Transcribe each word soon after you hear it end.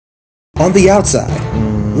On the outside,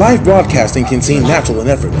 live broadcasting can seem natural and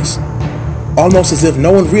effortless, almost as if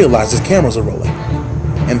no one realizes cameras are rolling,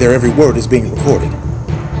 and their every word is being recorded.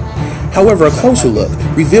 However, a closer look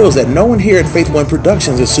reveals that no one here at Faith One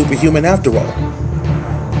Productions is superhuman after all.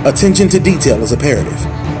 Attention to detail is imperative.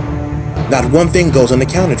 Not one thing goes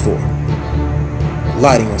unaccounted for.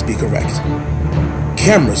 Lighting must be correct.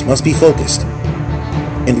 Cameras must be focused.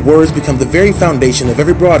 And words become the very foundation of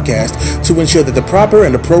every broadcast to ensure that the proper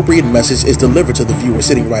and appropriate message is delivered to the viewer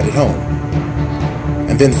sitting right at home.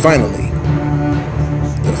 And then finally,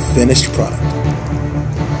 the finished product.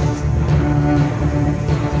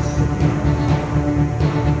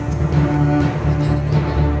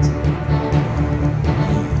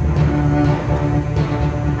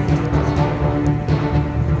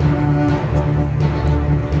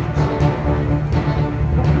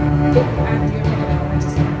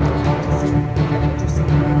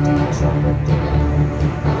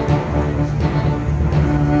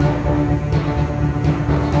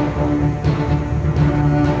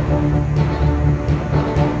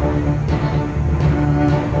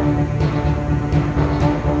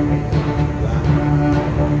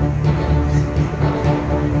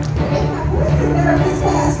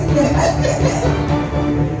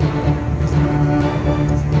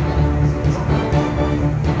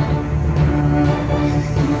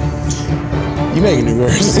 You making it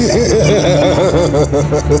worse.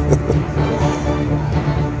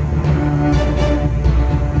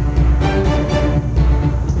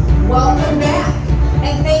 Welcome back,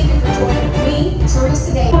 and thank you for joining me, Teresa,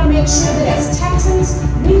 today. I want to make sure that as Texans,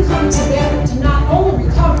 we come together to not only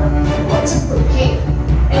recover, but to prepare.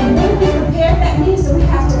 And when we prepare, that means that we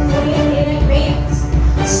have to plan in advance.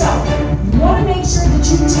 So, you want to make sure that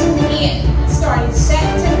you tune in, starting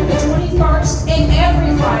September the 21st and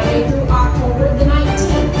every Friday through October the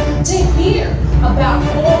 19th, to hear about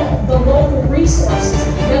all the local resources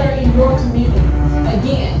that are in your community.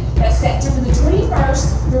 Again,